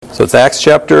So it's Acts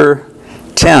chapter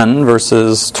 10,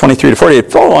 verses 23 to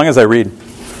 48. Follow along as I read.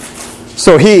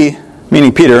 So he,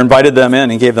 meaning Peter, invited them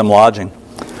in and gave them lodging.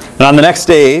 And on the next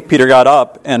day, Peter got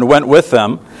up and went with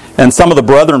them, and some of the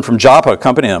brethren from Joppa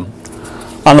accompanied him.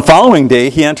 On the following day,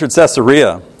 he entered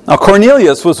Caesarea. Now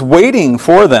Cornelius was waiting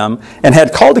for them and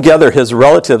had called together his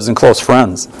relatives and close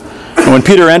friends. And when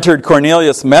Peter entered,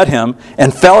 Cornelius met him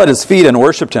and fell at his feet and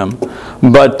worshipped him.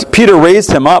 But Peter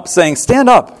raised him up, saying, "Stand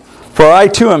up, for I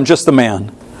too am just a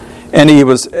man." And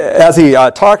as he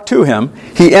talked to him,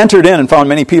 he entered in and found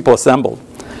many people assembled.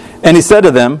 And he said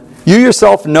to them, "You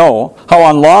yourself know how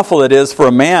unlawful it is for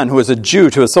a man who is a Jew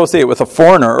to associate with a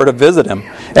foreigner or to visit him.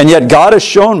 And yet God has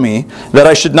shown me that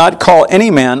I should not call any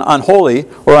man unholy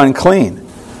or unclean.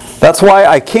 That's why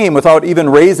I came without even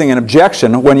raising an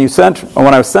objection when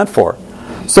I was sent for.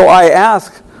 So I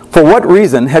ask, for what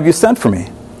reason have you sent for me?"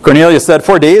 Cornelius said,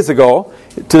 4 days ago,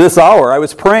 to this hour, I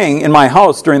was praying in my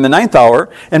house during the 9th hour,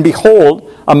 and behold,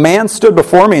 a man stood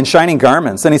before me in shining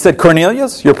garments. And he said,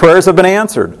 "Cornelius, your prayers have been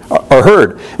answered, or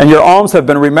heard, and your alms have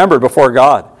been remembered before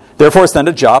God. Therefore send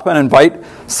to Joppa and invite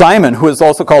Simon, who is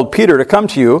also called Peter, to come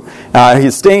to you.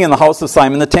 He's staying in the house of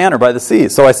Simon the tanner by the sea.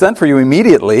 So I sent for you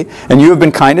immediately, and you have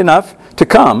been kind enough to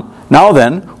come. Now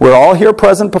then, we're all here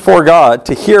present before God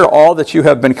to hear all that you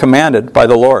have been commanded by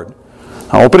the Lord."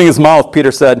 Now, opening his mouth,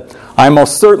 Peter said, "I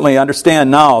most certainly understand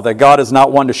now that God is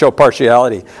not one to show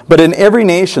partiality, but in every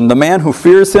nation the man who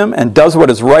fears him and does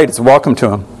what is right is welcome to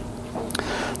him.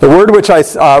 The word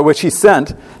which he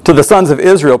sent to the sons of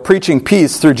Israel, preaching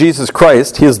peace through Jesus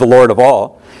Christ, he is the Lord of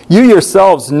all. You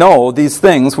yourselves know these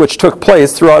things which took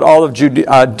place throughout all of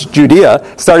Judea,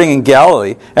 starting in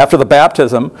Galilee, after the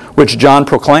baptism which John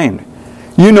proclaimed.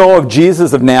 You know of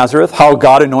Jesus of Nazareth, how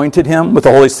God anointed him with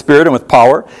the Holy Spirit and with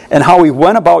power, and how he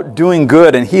went about doing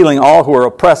good and healing all who were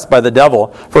oppressed by the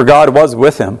devil, for God was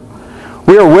with him.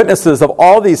 We are witnesses of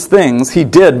all these things he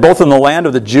did, both in the land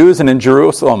of the Jews and in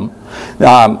Jerusalem.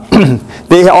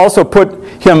 They also put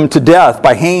him to death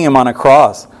by hanging him on a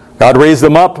cross. God raised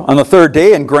him up on the 3rd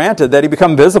day and granted that he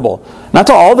become visible, not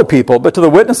to all the people, but to the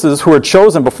witnesses who were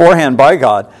chosen beforehand by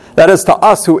God, that is, to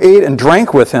us who ate and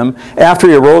drank with him after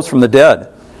he arose from the dead.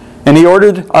 And he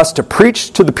ordered us to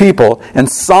preach to the people and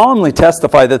solemnly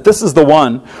testify that this is the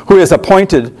one who is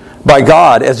appointed by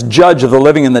God as judge of the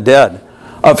living and the dead.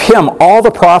 Of him all the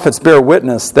prophets bear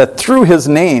witness that through his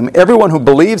name everyone who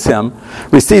believes him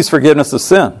receives forgiveness of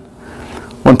sin."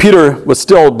 When Peter was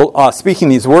still speaking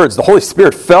these words, the Holy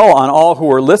Spirit fell on all who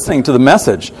were listening to the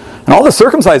message. And all the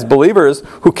circumcised believers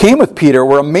who came with Peter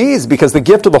were amazed because the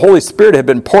gift of the Holy Spirit had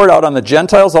been poured out on the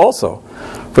Gentiles also.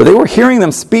 For they were hearing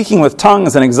them speaking with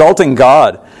tongues and exalting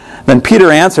God. Then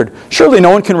Peter answered, "Surely no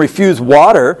one can refuse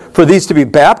water for these to be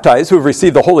baptized who have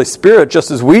received the Holy Spirit just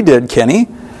as we did, can he?"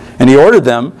 And he ordered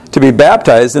them to be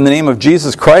baptized in the name of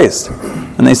Jesus Christ.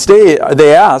 And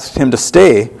they asked him to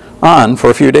stay on for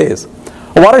a few days.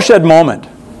 A watershed moment.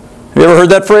 Have you ever heard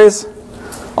that phrase?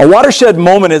 A watershed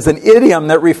moment is an idiom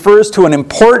that refers to an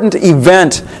important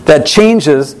event that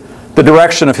changes the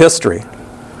direction of history.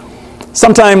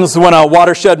 Sometimes when a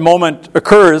watershed moment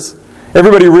occurs,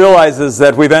 everybody realizes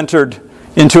that we've entered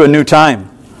into a new time.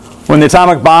 When the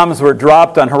atomic bombs were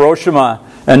dropped on Hiroshima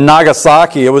and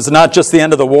Nagasaki, it was not just the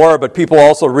end of the war, but people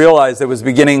also realized it was the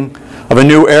beginning of a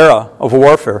new era of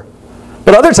warfare.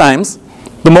 But other times,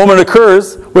 the moment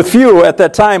occurs with few at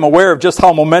that time aware of just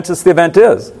how momentous the event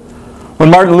is. When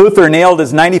Martin Luther nailed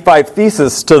his 95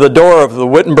 Theses to the door of the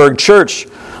Wittenberg Church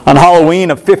on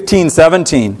Halloween of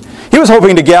 1517, he was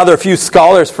hoping to gather a few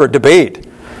scholars for a debate.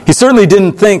 He certainly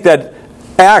didn't think that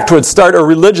act would start a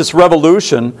religious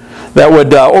revolution that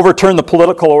would overturn the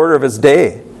political order of his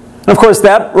day. And of course,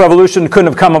 that revolution couldn't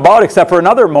have come about except for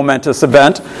another momentous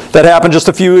event that happened just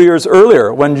a few years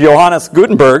earlier when Johannes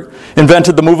Gutenberg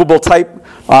invented the movable type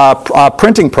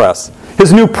printing press.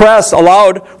 His new press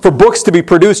allowed for books to be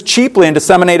produced cheaply and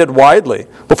disseminated widely.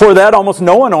 Before that, almost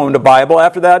no one owned a Bible.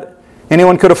 After that,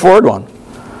 anyone could afford one.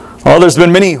 Well, there's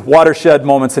been many watershed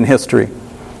moments in history.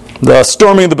 The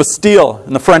storming of the Bastille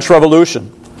in the French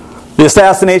Revolution. The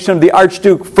assassination of the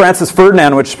Archduke Francis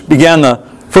Ferdinand, which began the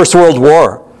First World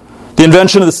War. The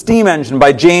invention of the steam engine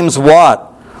by James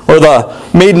Watt. Or the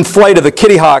maiden flight of the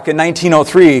Kitty Hawk in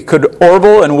 1903. Could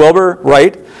Orville and Wilbur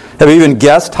Wright have even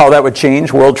guessed how that would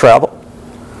change world travel?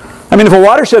 I mean, if a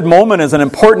watershed moment is an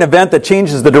important event that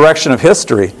changes the direction of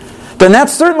history, then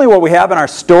that's certainly what we have in our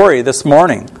story this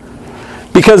morning.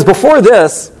 Because before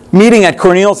this meeting at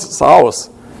Cornelius' house,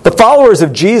 the followers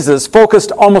of Jesus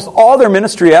focused almost all their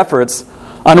ministry efforts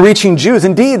on reaching Jews.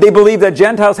 Indeed, they believed that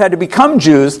Gentiles had to become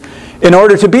Jews in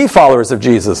order to be followers of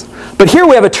Jesus. But here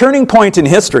we have a turning point in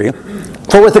history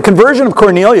For with the conversion of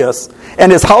Cornelius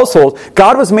and his household,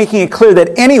 God was making it clear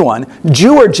that anyone,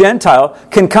 Jew or Gentile,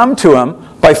 can come to him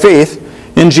by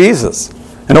faith in Jesus.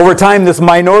 And over time, this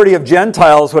minority of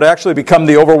Gentiles would actually become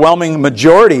the overwhelming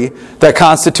majority that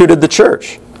constituted the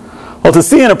church. Well, to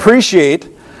see and appreciate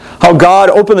how God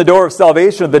opened the door of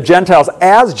salvation of the Gentiles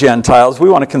as Gentiles, we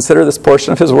want to consider this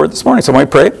portion of His Word this morning. So when we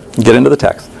pray and get into the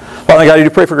text. Father God, I do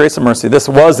pray for grace and mercy. This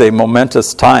was a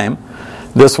momentous time.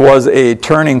 This was a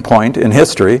turning point in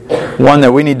history, one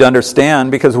that we need to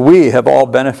understand because we have all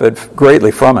benefited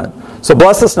greatly from it. So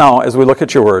bless us now as we look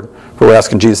at your Word, for we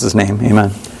ask in Jesus' name.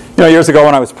 Amen. You know, years ago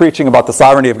when I was preaching about the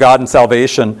sovereignty of God and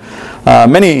salvation,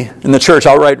 many in the church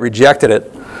outright rejected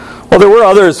it. Well, there were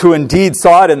others who indeed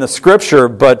saw it in the Scripture,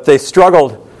 but they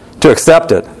struggled to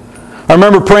accept it. I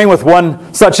remember praying with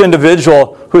one such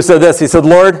individual who said this. He said,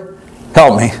 "Lord,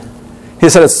 help me." He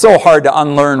said, "It's so hard to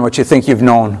unlearn what you think you've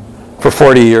known for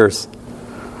 40 years.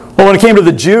 Well, when it came to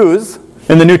the Jews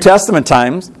in the New Testament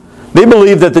times, they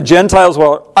believed that the Gentiles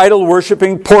were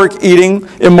idol-worshipping, pork-eating,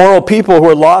 immoral people who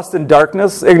were lost in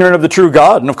darkness, ignorant of the true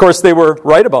God. And of course, they were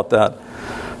right about that.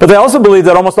 But they also believed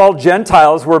that almost all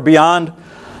Gentiles were beyond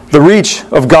the reach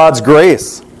of God's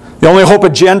grace. The only hope a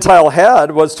Gentile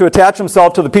had was to attach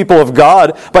himself to the people of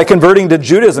God by converting to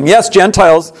Judaism. Yes,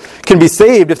 Gentiles can be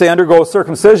saved if they undergo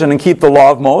circumcision and keep the law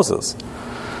of Moses.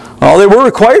 Well, they were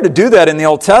required to do that in the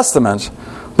Old Testament.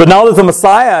 But now that the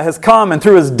Messiah has come and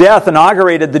through His death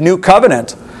inaugurated the new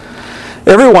covenant,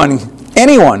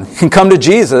 anyone can come to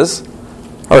Jesus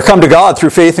or come to God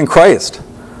through faith in Christ.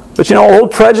 But you know,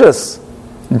 old prejudice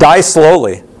dies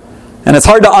slowly. And it's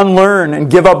hard to unlearn and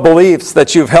give up beliefs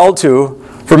that you've held to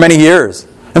for many years.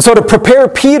 And so to prepare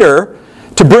Peter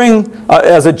to bring,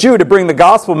 as a Jew, to bring the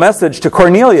gospel message to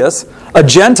Cornelius, a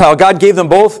Gentile, God gave them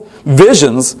both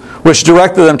visions which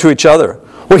directed them to each other.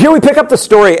 Well, here we pick up the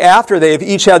story after they've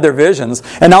each had their visions,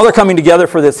 and now they're coming together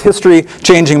for this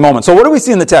history-changing moment. So what do we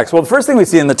see in the text? Well, the first thing we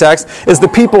see in the text is the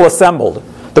people assembled.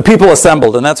 The people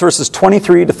assembled, and that's verses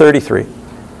 23 to 33.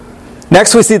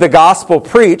 Next, we see the gospel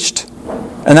preached,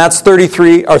 and that's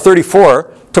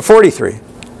 34 to 43.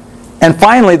 And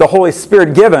finally, the Holy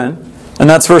Spirit given, and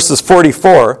that's verses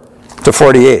 44 to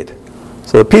 48.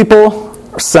 So the people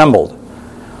assembled.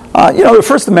 The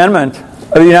First Amendment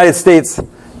of the United States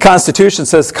Constitution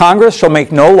says, Congress shall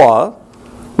make no law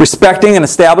respecting an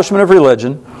establishment of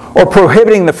religion or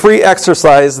prohibiting the free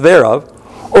exercise thereof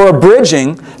or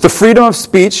abridging the freedom of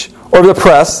speech or the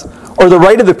press or the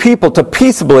right of the people to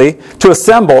peaceably to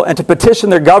assemble and to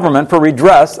petition their government for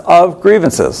redress of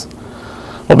grievances.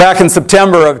 Well, back in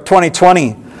September of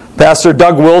 2020, Pastor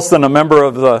Doug Wilson, a member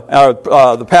of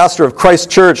the pastor of Christ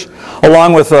Church,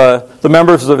 along with the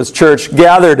members of his church,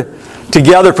 gathered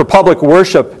together for public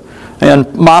worship in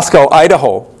Moscow,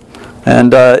 Idaho.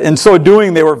 And in so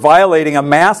doing, they were violating a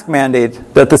mask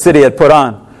mandate that the city had put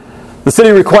on. The city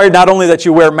required not only that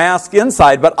you wear masks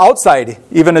inside, but outside,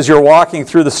 even as you're walking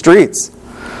through the streets.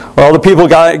 Well, the people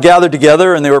gathered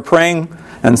together and they were praying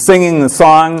and singing the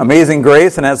song, Amazing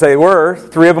Grace, and as they were,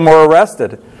 3 of them were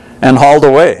arrested and hauled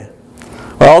away.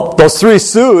 Well, those 3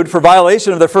 sued for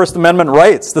violation of their First Amendment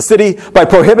rights. The city, by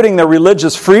prohibiting their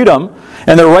religious freedom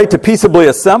and their right to peaceably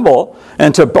assemble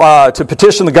and to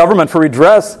petition the government for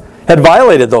redress, had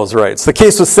violated those rights. The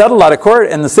case was settled out of court,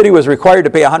 and the city was required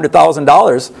to pay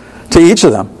 $100,000 to each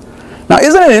of them. Now,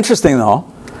 isn't it interesting, though,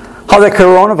 how the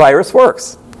coronavirus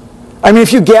works? I mean,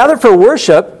 if you gather for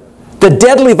worship, the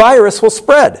deadly virus will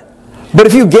spread. But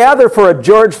if you gather for a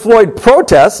George Floyd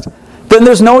protest, then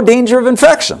there's no danger of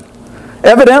infection.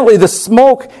 Evidently, the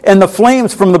smoke and the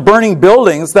flames from the burning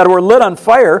buildings that were lit on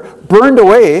fire burned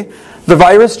away the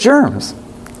virus germs.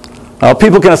 Well,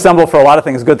 people can assemble for a lot of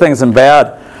things, good things and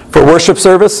bad, for worship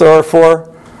service or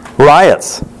for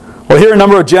riots. Well, here a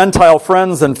number of Gentile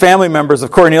friends and family members of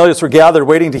Cornelius were gathered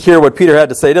waiting to hear what Peter had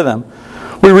to say to them.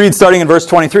 We read starting in verse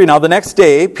 23, Now the next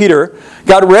day, Peter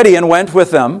got ready and went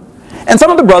with them, and some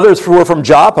of the brothers who were from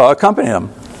Joppa accompanied him.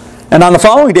 And on the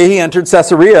following day, he entered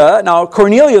Caesarea. Now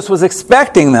Cornelius was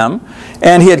expecting them,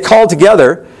 and he had called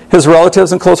together his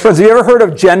relatives and close friends. Have you ever heard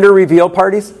of gender reveal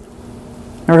parties?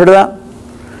 Ever heard of that?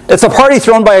 It's a party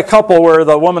thrown by a couple where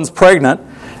the woman's pregnant,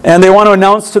 and they want to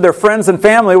announce to their friends and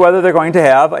family whether they're going to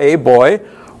have a boy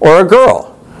or a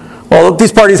girl. Well,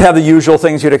 these parties have the usual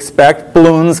things you'd expect,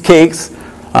 balloons, cakes,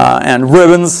 and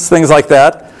ribbons, things like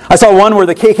that. I saw one where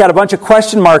the cake had a bunch of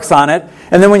question marks on it,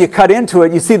 and then when you cut into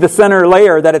it, you see the center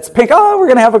layer that it's pink. Oh, we're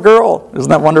going to have a girl. Isn't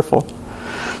that wonderful?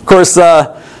 Of course,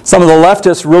 some of the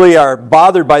leftists really are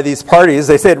bothered by these parties.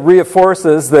 They say it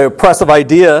reinforces the oppressive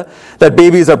idea that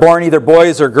babies are born either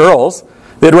boys or girls.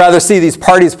 They'd rather see these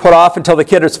parties put off until the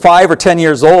kid is 5 or 10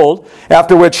 years old,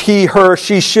 after which he, her,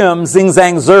 she, shim, zing,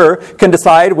 zang, zer can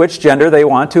decide which gender they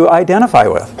want to identify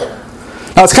with.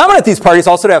 Now, it's common at these parties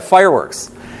also to have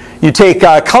fireworks. You take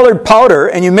colored powder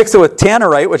and you mix it with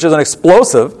tannerite, which is an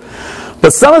explosive.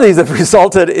 But some of these have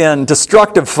resulted in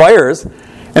destructive fires.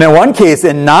 And in one case,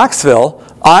 in Knoxville,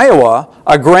 Iowa,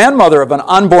 a grandmother of an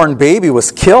unborn baby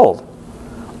was killed.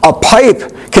 A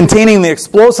pipe containing the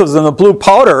explosives and the blue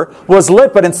powder was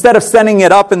lit, but instead of sending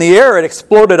it up in the air, it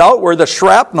exploded outward. The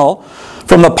shrapnel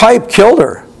from the pipe killed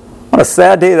her. What a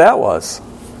sad day that was.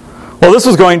 Well, this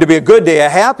was going to be a good day, a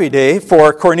happy day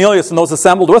for Cornelius and those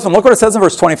assembled with him. Look what it says in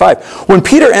verse 25. When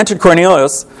Peter entered,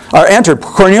 Cornelius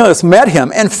met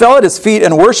him and fell at his feet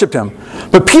and worshipped him.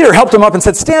 But Peter helped him up and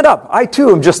said, "Stand up, I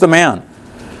too am just a man."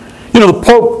 You know, the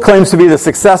Pope claims to be the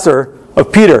successor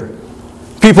of Peter.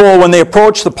 People, when they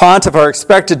approach the pontiff, are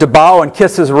expected to bow and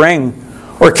kiss his ring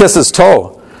or kiss his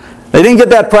toe. They didn't get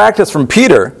that practice from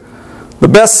Peter. The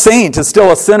best saint is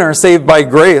still a sinner saved by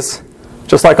grace,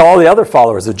 just like all the other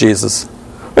followers of Jesus.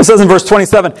 It says in verse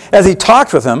 27, as he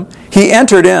talked with him, he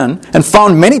entered in and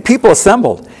found many people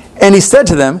assembled. And he said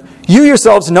to them, "You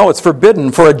yourselves know it's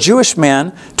forbidden for a Jewish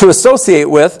man to associate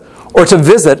with or to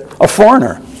visit a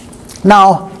foreigner."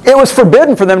 Now, it was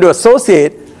forbidden for them to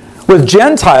associate with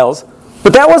Gentiles,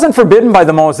 but that wasn't forbidden by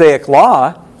the Mosaic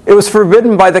law. It was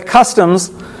forbidden by the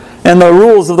customs and the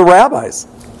rules of the rabbis.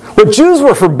 What Jews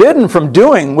were forbidden from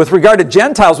doing with regard to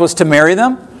Gentiles was to marry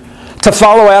them, to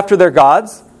follow after their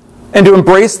gods, and to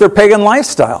embrace their pagan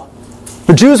lifestyle.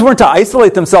 The Jews weren't to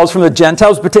isolate themselves from the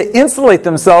Gentiles, but to insulate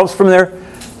themselves from their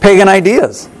pagan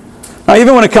ideas. Now,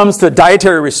 even when it comes to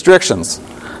dietary restrictions,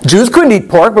 Jews couldn't eat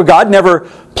pork, but God never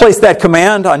placed that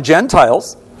command on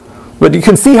Gentiles. But you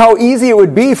can see how easy it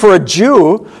would be for a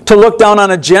Jew to look down on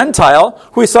a Gentile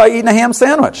who he saw eating a ham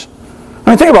sandwich.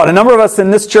 I mean, think about it. A number of us in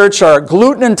this church are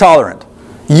gluten intolerant.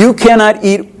 You cannot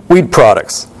eat wheat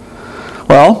products.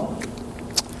 Well,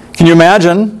 can you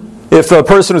imagine if a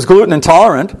person who's gluten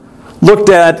intolerant looked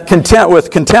at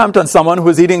with contempt on someone who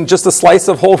was eating just a slice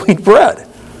of whole wheat bread?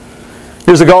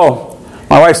 Years ago,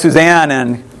 my wife Suzanne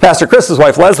and Pastor Chris's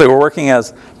wife Leslie were working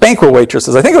as banquet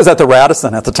waitresses. I think it was at the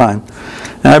Radisson at the time.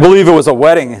 And I believe it was a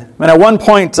wedding. And at one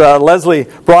point, Leslie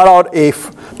brought out a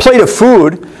plate of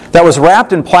food that was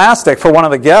wrapped in plastic for one of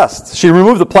the guests. She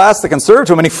removed the plastic and served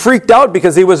to him, and he freaked out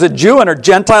because he was a Jew and her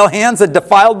Gentile hands had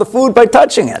defiled the food by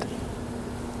touching it.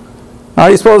 How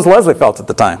do you suppose Leslie felt at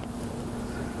the time?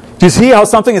 Do you see how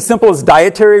something as simple as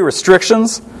dietary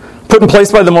restrictions put in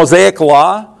place by the Mosaic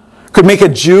law could make a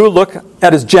Jew look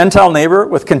at his Gentile neighbor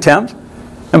with contempt?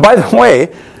 And by the way,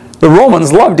 the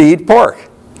Romans loved to eat pork.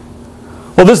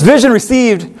 Well, this vision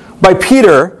received by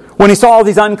Peter when he saw all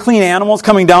these unclean animals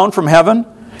coming down from heaven,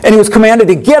 and he was commanded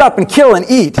to get up and kill and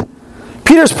eat.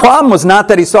 Peter's problem was not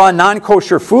that he saw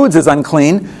non-kosher foods as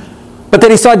unclean, but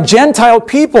that he saw Gentile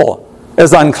people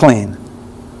as unclean.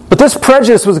 But this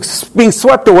prejudice was being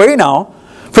swept away now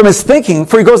from his thinking,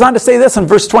 for he goes on to say this in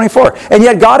verse 24, "And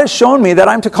yet God has shown me that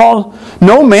I'm to call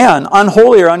no man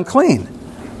unholy or unclean.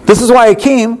 This is why I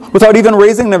came without even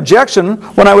raising an objection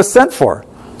when I was sent for.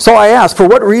 So I asked, for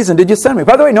what reason did you send me?"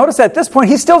 By the way, notice at this point,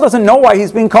 he still doesn't know why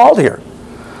he's being called here.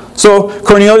 So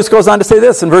Cornelius goes on to say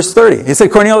this in verse 30. He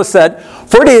said, Cornelius said,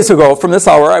 4 days ago from this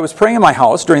hour I was praying in my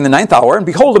house during the 9th hour, and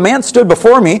behold, a man stood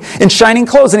before me in shining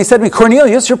clothes. And he said to me,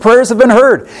 Cornelius, your prayers have been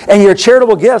heard, and your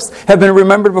charitable gifts have been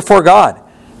remembered before God.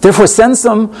 Therefore send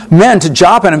some men to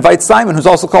Joppa and invite Simon, who's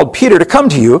also called Peter, to come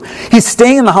to you. He's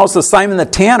staying in the house of Simon the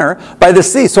tanner by the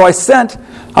sea. So I sent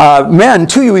men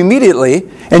to you immediately,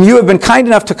 and you have been kind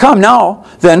enough to come. Now,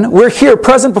 then, we're here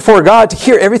present before God to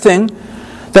hear everything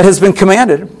that has been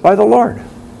commanded by the Lord.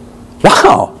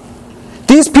 Wow!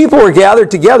 These people were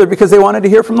gathered together because they wanted to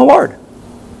hear from the Lord.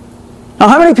 Now,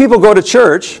 how many people go to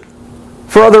church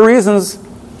for other reasons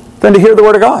than to hear the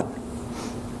Word of God?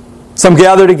 Some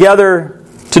gather together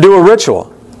to do a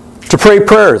ritual, to pray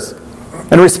prayers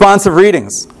and responsive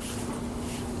readings.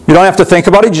 You don't have to think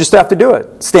about it, you just have to do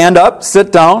it. Stand up,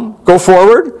 sit down, go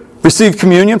forward, receive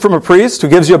communion from a priest who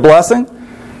gives you a blessing.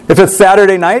 If it's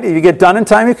Saturday night, if you get done in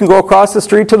time, you can go across the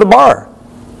street to the bar.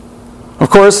 Of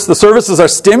course, the services are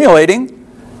stimulating.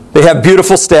 They have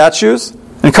beautiful statues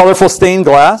and colorful stained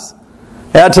glass.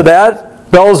 Add to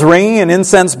that, bells ringing and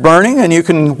incense burning, and you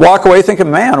can walk away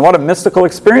thinking, man, what a mystical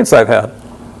experience I've had.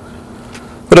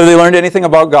 But have they learned anything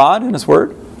about God and His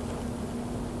Word?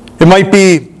 It might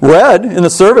be read in the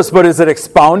service, but is it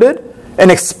expounded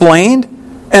and explained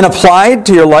and applied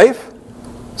to your life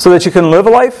so that you can live a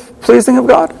life pleasing of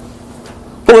God?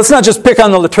 But let's not just pick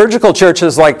on the liturgical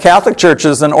churches like Catholic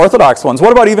churches and Orthodox ones.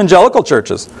 What about evangelical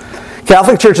churches?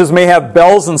 Catholic churches may have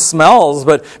bells and smells,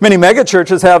 but many mega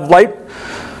churches have light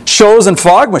shows and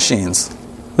fog machines.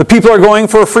 The people are going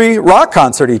for a free rock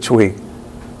concert each week.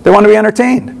 They want to be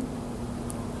entertained.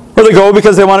 Or they go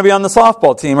because they want to be on the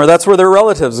softball team, or that's where their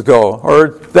relatives go, or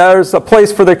there's a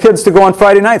place for their kids to go on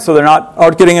Friday night so they're not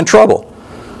out getting in trouble.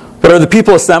 But are the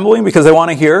people assembling because they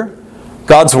want to hear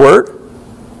God's Word?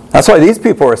 That's why these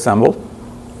people are assembled.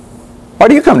 Why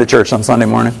do you come to church on Sunday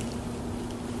morning?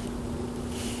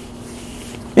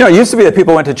 You know, it used to be that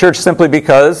people went to church simply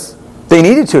because they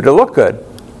needed to look good.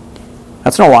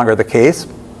 That's no longer the case.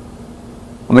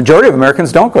 A majority of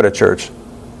Americans don't go to church.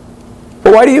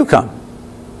 But why do you come?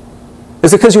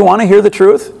 Is it because you want to hear the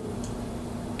truth?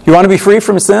 You want to be free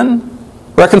from sin?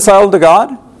 Reconciled to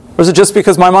God? Or is it just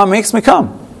because my mom makes me come?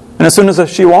 And as soon as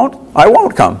she won't, I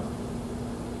won't come.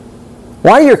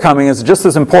 Why you're coming is just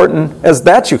as important as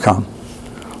that you come.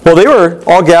 Well, they were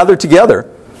all gathered together,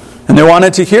 and they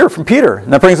wanted to hear from Peter.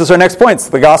 And that brings us to our next point,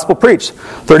 the gospel preached.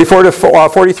 34 to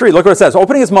 43, look what it says.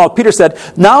 Opening his mouth, Peter said,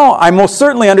 "Now I most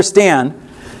certainly understand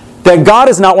that God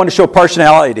is not one to show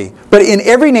partiality, but in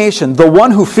every nation, the one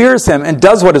who fears him and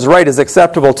does what is right is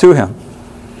acceptable to him."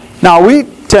 Now, we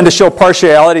tend to show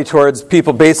partiality towards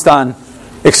people based on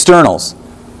externals.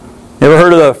 You ever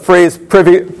heard of the phrase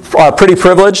pretty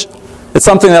privilege? It's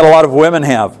something that a lot of women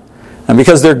have. And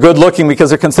because they're good looking, because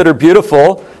they're considered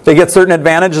beautiful, they get certain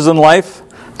advantages in life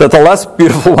that the less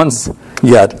beautiful ones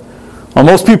get. Well,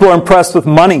 most people are impressed with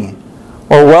money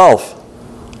or wealth.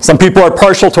 Some people are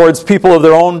partial towards people of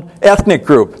their own ethnic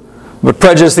group, but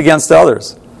prejudiced against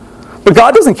others. But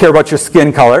God doesn't care about your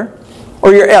skin color,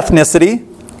 or your ethnicity,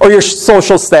 or your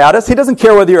social status. He doesn't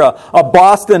care whether you're a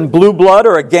Boston blue blood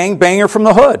or a gangbanger from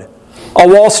the hood, a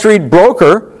Wall Street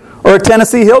broker or a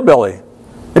Tennessee hillbilly.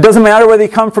 It doesn't matter whether you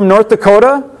come from North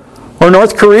Dakota or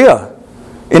North Korea.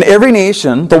 In every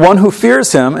nation, the one who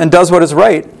fears him and does what is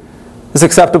right is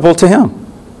acceptable to him.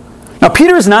 Now,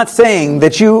 Peter is not saying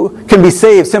that you can be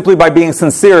saved simply by being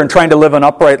sincere and trying to live an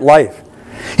upright life.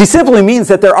 He simply means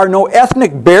that there are no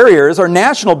ethnic barriers or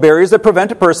national barriers that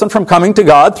prevent a person from coming to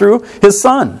God through his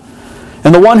Son.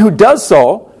 And the one who does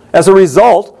so, as a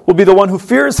result, will be the one who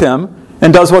fears him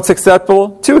and does what's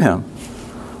acceptable to him.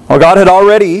 Well, God had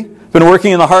already been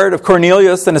working in the heart of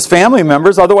Cornelius and his family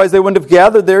members, otherwise they wouldn't have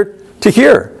gathered there to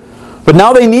hear. But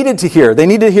now they needed to hear. They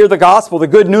needed to hear the gospel, the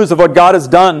good news of what God has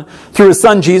done through his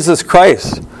Son, Jesus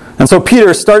Christ. And so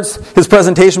Peter starts his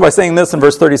presentation by saying this in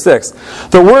verse 36.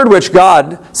 "The word which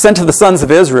God sent to the sons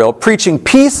of Israel, preaching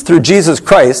peace through Jesus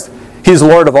Christ, he is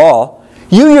Lord of all.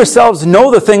 You yourselves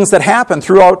know the things that happened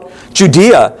throughout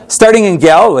Judea, starting in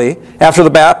Galilee, after the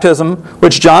baptism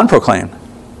which John proclaimed."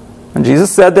 And Jesus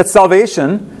said that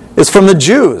salvation is from the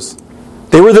Jews.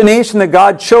 They were the nation that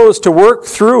God chose to work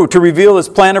through to reveal his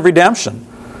plan of redemption.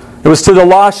 It was to the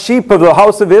lost sheep of the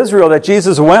house of Israel that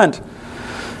Jesus went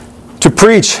to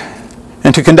preach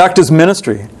and to conduct his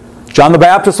ministry. John the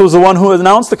Baptist was the one who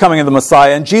announced the coming of the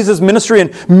Messiah, and Jesus' ministry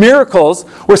and miracles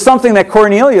were something that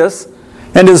Cornelius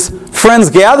and his friends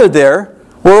gathered there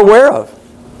were aware of.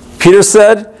 Peter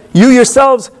said, "You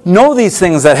yourselves know these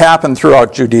things that happened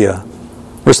throughout Judea."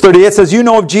 Verse 38 says, "You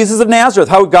know of Jesus of Nazareth,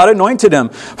 how God anointed him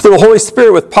through the Holy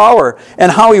Spirit with power,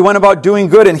 and how he went about doing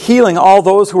good and healing all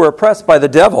those who were oppressed by the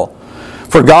devil,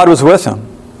 for God was with him.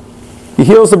 He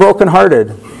heals the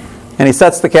brokenhearted, and he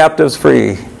sets the captives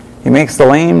free. He makes the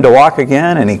lame to walk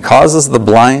again, and he causes the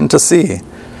blind to see." Do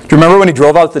you remember when he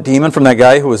drove out the demon from that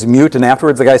guy who was mute, and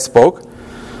afterwards the guy spoke?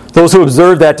 Those who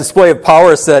observed that display of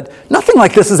power said, "Nothing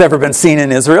like this has ever been seen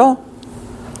in Israel."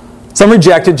 Some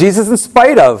rejected Jesus in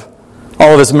spite of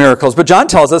all of his miracles. But John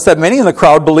tells us that many in the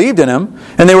crowd believed in him,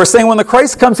 and they were saying, "When the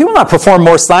Christ comes, he will not perform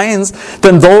more signs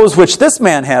than those which this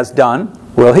man has done,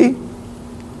 will he?"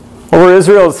 Over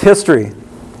Israel's history,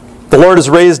 the Lord has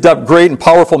raised up great and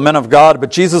powerful men of God, but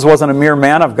Jesus wasn't a mere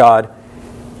man of God.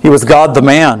 He was God the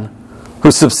man, who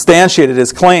substantiated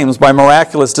his claims by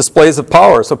miraculous displays of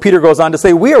power. So Peter goes on to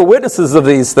say, "We are witnesses of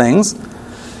these things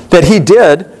that he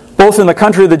did, both in the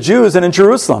country of the Jews and in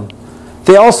Jerusalem.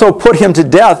 They also put him to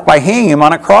death by hanging him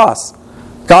on a cross.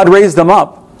 God raised him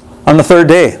up on the third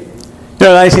day." You know,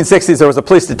 in the 1960s, there was a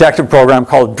police detective program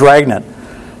called Dragnet.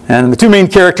 And the two main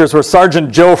characters were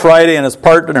Sergeant Joe Friday and his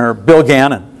partner, Bill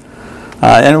Gannon.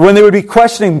 And when they would be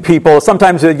questioning people,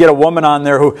 sometimes they'd get a woman on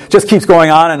there who just keeps going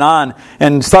on.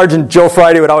 And Sergeant Joe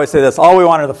Friday would always say this, "All we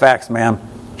want are the facts, ma'am.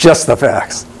 Just the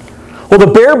facts." Well, the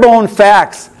bare-bone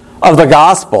facts of the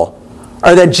gospel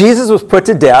are that Jesus was put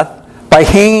to death by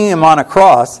hanging him on a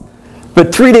cross,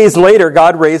 but 3 days later,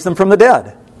 God raised him from the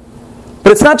dead.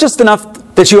 But it's not just enough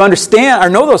that you understand or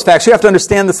know those facts, you have to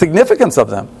understand the significance of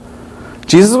them.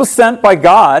 Jesus was sent by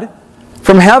God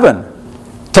from heaven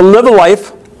to live a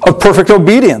life of perfect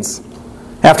obedience.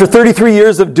 After 33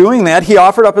 years of doing that, he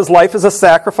offered up his life as a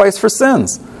sacrifice for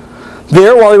sins.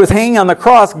 There, while he was hanging on the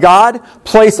cross, God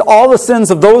placed all the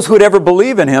sins of those who would ever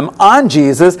believe in him on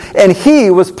Jesus, and he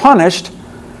was punished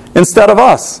instead of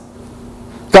us.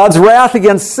 God's wrath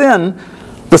against sin,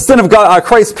 the sin of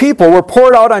Christ's people, were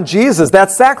poured out on Jesus.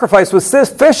 That sacrifice was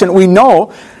sufficient, we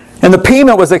know, and the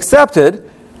payment was accepted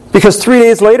because 3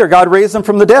 days later God raised him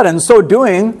from the dead. And in so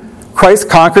doing, Christ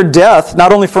conquered death,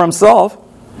 not only for himself,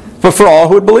 but for all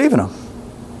who would believe in him.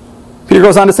 Peter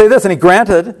goes on to say this, and he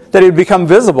granted that he would become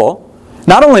visible,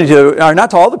 not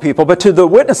to all the people, but to the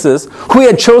witnesses who he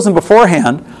had chosen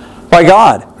beforehand by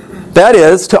God. That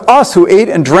is, to us who ate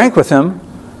and drank with him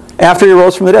after he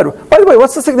rose from the dead. By the way,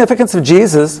 what's the significance of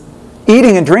Jesus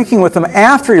eating and drinking with them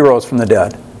after he rose from the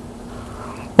dead?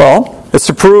 Well, it's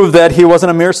to prove that he wasn't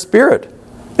a mere spirit,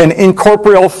 an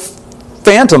incorporeal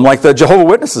phantom like the Jehovah's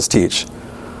Witnesses teach.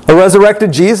 A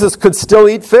resurrected Jesus could still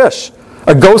eat fish.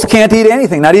 A ghost can't eat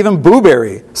anything, not even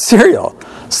blueberry cereal.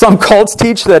 Some cults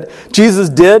teach that Jesus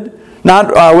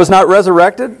was not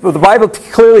resurrected, but the Bible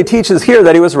clearly teaches here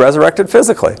that he was resurrected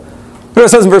physically. Look what it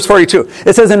says in verse 42.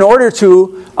 It says, in order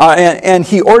to, and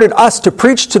he ordered us to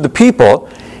preach to the people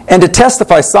and to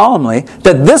testify solemnly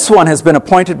that this one has been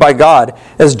appointed by God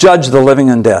as judge of the living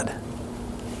and dead.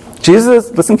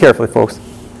 Jesus, listen carefully, folks.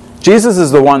 Jesus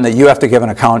is the one that you have to give an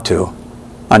account to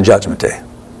on Judgment Day.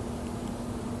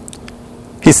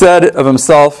 He said of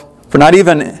himself, for not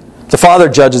even the Father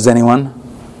judges anyone,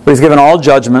 but he's given all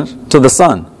judgment to the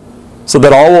Son, so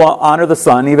that all will honor the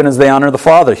Son even as they honor the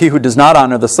Father. He who does not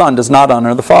honor the Son does not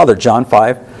honor the Father. John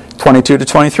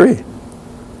 5:22-23.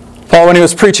 Paul, when he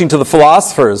was preaching to the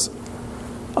philosophers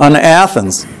on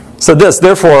Athens, said this,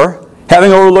 therefore,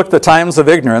 having overlooked the times of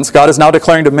ignorance, God is now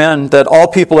declaring to men that all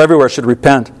people everywhere should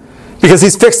repent, because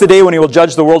he's fixed the day when he will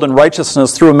judge the world in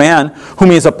righteousness through a man whom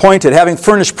he has appointed, having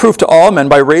furnished proof to all men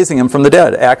by raising him from the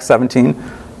dead. Acts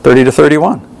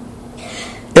 17:30-31.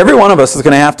 Every one of us is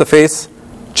going to have to face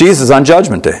Jesus on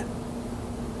Judgment Day.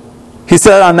 He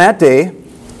said on that day,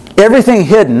 everything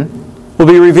hidden will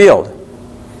be revealed,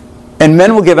 and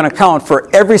men will give an account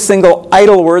for every single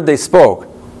idle word they spoke.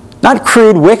 Not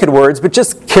crude, wicked words, but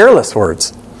just careless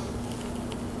words.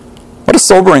 What a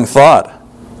sobering thought.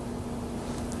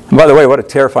 And by the way, what a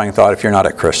terrifying thought if you're not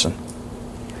a Christian.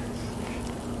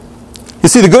 You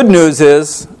see, the good news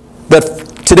is that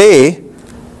today,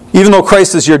 even though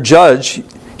Christ is your judge,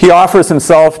 he offers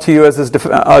himself to you as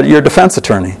your defense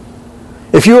attorney.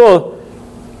 If you will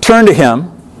turn to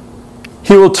him,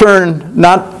 he will turn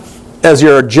not as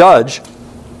your judge,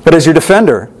 but as your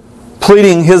defender,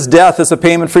 pleading his death as a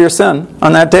payment for your sin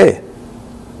on that day.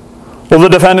 Will the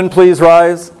defendant please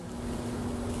rise?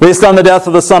 Based on the death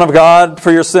of the Son of God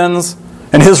for your sins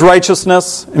and his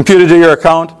righteousness imputed to your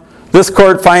account, this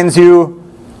court finds you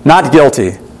not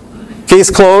guilty.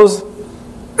 Case closed,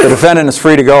 the defendant is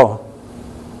free to go.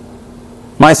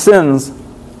 My sins,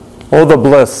 oh the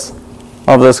bliss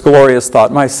of this glorious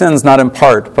thought, my sins not in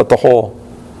part but the whole,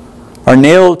 are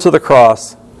nailed to the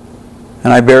cross,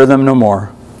 and I bear them no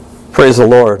more. Praise the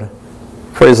Lord.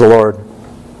 Praise the Lord,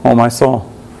 oh my soul.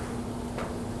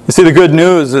 You see, the good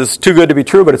news is too good to be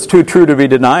true, but it's too true to be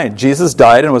denied. Jesus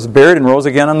died and was buried and rose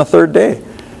again on the third day.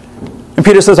 And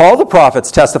Peter says all the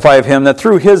prophets testify of him that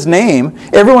through his name,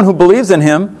 everyone who believes in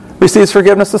him receives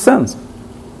forgiveness of sins.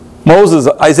 Moses,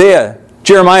 Isaiah,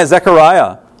 Jeremiah,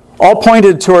 Zechariah, all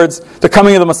pointed towards the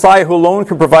coming of the Messiah who alone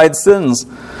can provide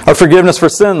forgiveness for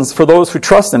sins for those who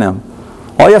trust in him.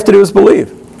 All you have to do is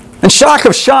believe. And shock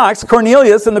of shocks,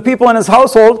 Cornelius and the people in his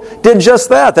household did just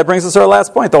that. That brings us to our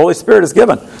last point. The Holy Spirit is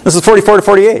given. This is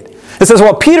 44-48. It says,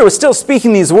 while Peter was still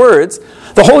speaking these words,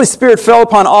 the Holy Spirit fell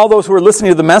upon all those who were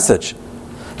listening to the message.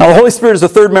 Now, the Holy Spirit is the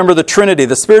third member of the Trinity.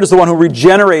 The Spirit is the one who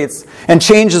regenerates and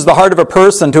changes the heart of a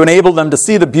person to enable them to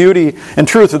see the beauty and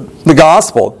truth of the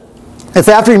gospel. It's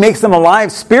after he makes them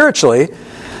alive spiritually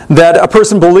that a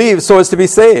person believes so as to be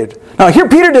saved. Now, here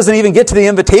Peter doesn't even get to the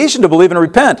invitation to believe and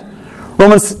repent.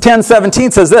 Romans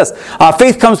 10:17 says this,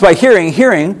 faith comes by hearing,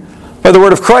 hearing by the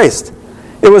word of Christ.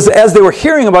 It was as they were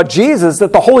hearing about Jesus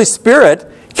that the Holy Spirit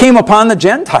came upon the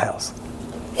Gentiles.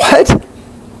 What?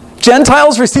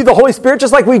 Gentiles received the Holy Spirit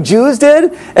just like we Jews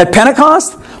did at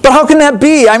Pentecost? But how can that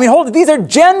be? I mean, these are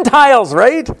Gentiles,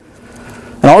 right?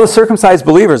 And all the circumcised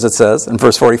believers, it says in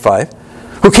verse 45,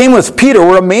 who came with Peter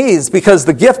were amazed because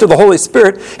the gift of the Holy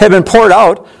Spirit had been poured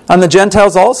out on the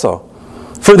Gentiles also.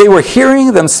 For they were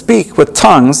hearing them speak with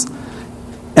tongues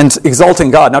and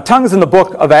exalting God. Now, tongues in the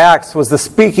book of Acts was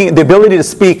the ability to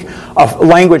speak a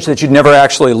language that you'd never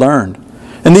actually learned.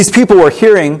 And these people were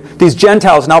hearing these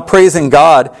Gentiles now praising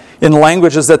God in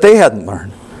languages that they hadn't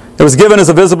learned. It was given as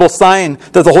a visible sign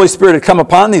that the Holy Spirit had come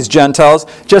upon these Gentiles,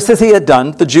 just as he had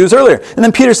done the Jews earlier. And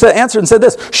then Peter answered and said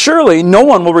this, surely no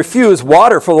one will refuse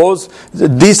water for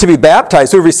these to be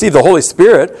baptized who have received the Holy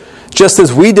Spirit, just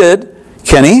as we did,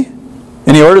 can he?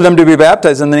 And he ordered them to be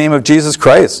baptized in the name of Jesus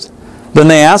Christ. Then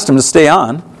they asked him to stay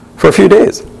on for a few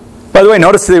days. By the way,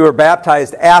 notice they were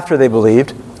baptized after they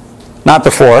believed, not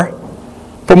before.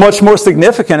 But much more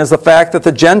significant is the fact that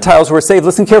the Gentiles were saved,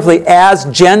 listen carefully, as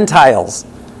Gentiles.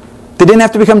 They didn't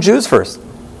have to become Jews first.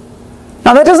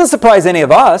 Now that doesn't surprise any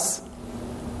of us,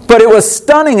 but it was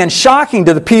stunning and shocking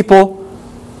to the people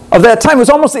of that time. It was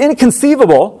almost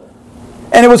inconceivable,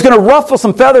 and it was going to ruffle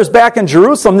some feathers back in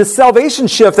Jerusalem. This salvation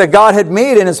shift that God had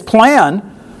made in his plan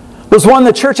was one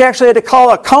the church actually had to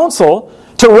call a council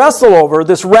to wrestle over,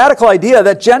 this radical idea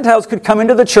that Gentiles could come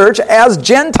into the church as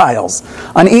Gentiles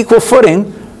on equal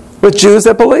footing with Jews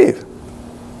that believe.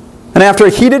 And after a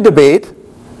heated debate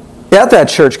at that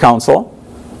church council,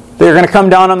 they're going to come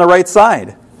down on the right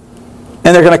side.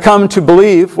 And they're going to come to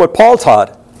believe what Paul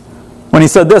taught when he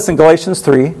said this in Galatians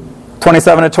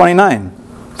 3:27-29.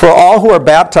 For all who are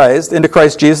baptized into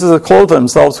Christ Jesus have clothed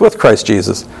themselves with Christ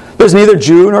Jesus. There's neither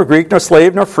Jew nor Greek nor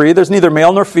slave nor free. There's neither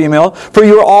male nor female. For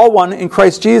you are all one in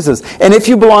Christ Jesus. And if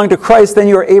you belong to Christ, then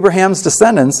you are Abraham's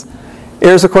descendants,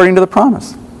 heirs according to the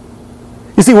promise.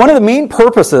 You see, one of the main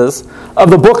purposes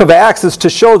of the book of Acts is to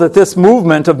show that this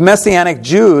movement of Messianic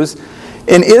Jews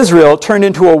in Israel turned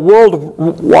into a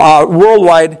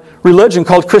worldwide religion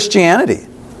called Christianity.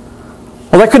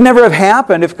 Well, that could never have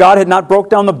happened if God had not broke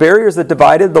down the barriers that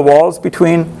divided the walls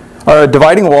between, or a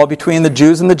dividing wall between the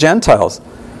Jews and the Gentiles.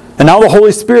 And now the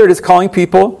Holy Spirit is calling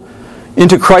people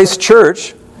into Christ's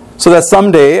church so that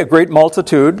someday a great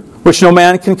multitude, which no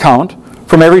man can count,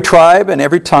 from every tribe and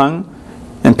every tongue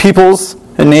and peoples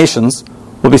and nations,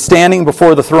 will be standing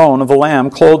before the throne of the Lamb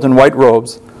clothed in white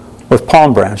robes with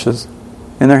palm branches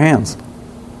in their hands.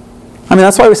 I mean,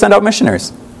 that's why we send out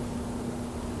missionaries.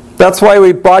 That's why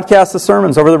we broadcast the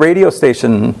sermons over the radio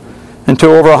station into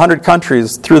over 100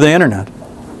 countries through the internet.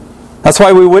 That's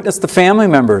why we witness to family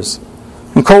members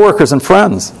and coworkers and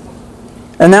friends.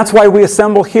 And that's why we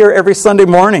assemble here every Sunday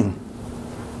morning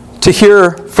to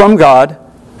hear from God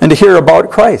and to hear about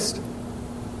Christ.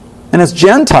 And as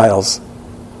Gentiles,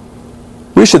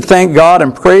 we should thank God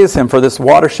and praise him for this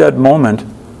watershed moment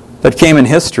that came in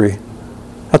history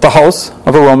at the house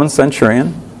of a Roman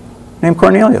centurion named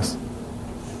Cornelius.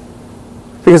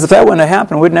 Because if that wouldn't have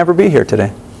happened, we'd never be here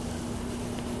today.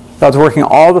 God's working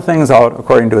all the things out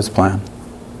according to his plan.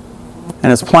 And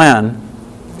his plan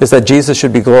is that Jesus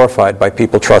should be glorified by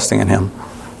people trusting in him.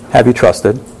 Have you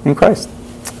trusted in Christ?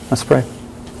 Let's pray.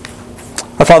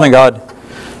 Our Father in God,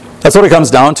 that's what it comes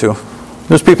down to.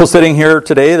 There's people sitting here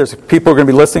today. There's people who are going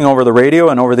to be listening over the radio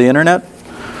and over the internet.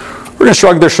 We're going to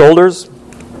shrug their shoulders,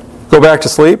 go back to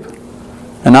sleep,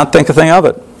 and not think a thing of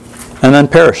it, and then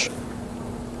perish.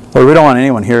 Lord, we don't want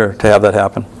anyone here to have that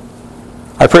happen.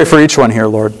 I pray for each one here,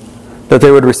 Lord, that they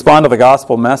would respond to the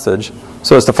gospel message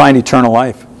so as to find eternal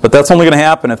life. But that's only going to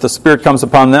happen if the Spirit comes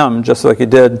upon them, just like it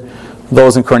did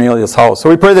those in Cornelius' house. So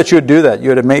we pray that you would do that.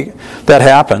 You would make that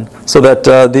happen so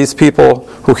that these people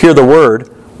who hear the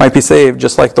word might be saved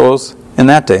just like those in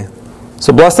that day.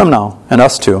 So bless them now, and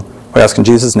us too. We ask in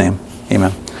Jesus' name.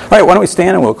 Amen. All right, why don't we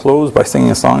stand and we'll close by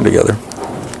singing a song together.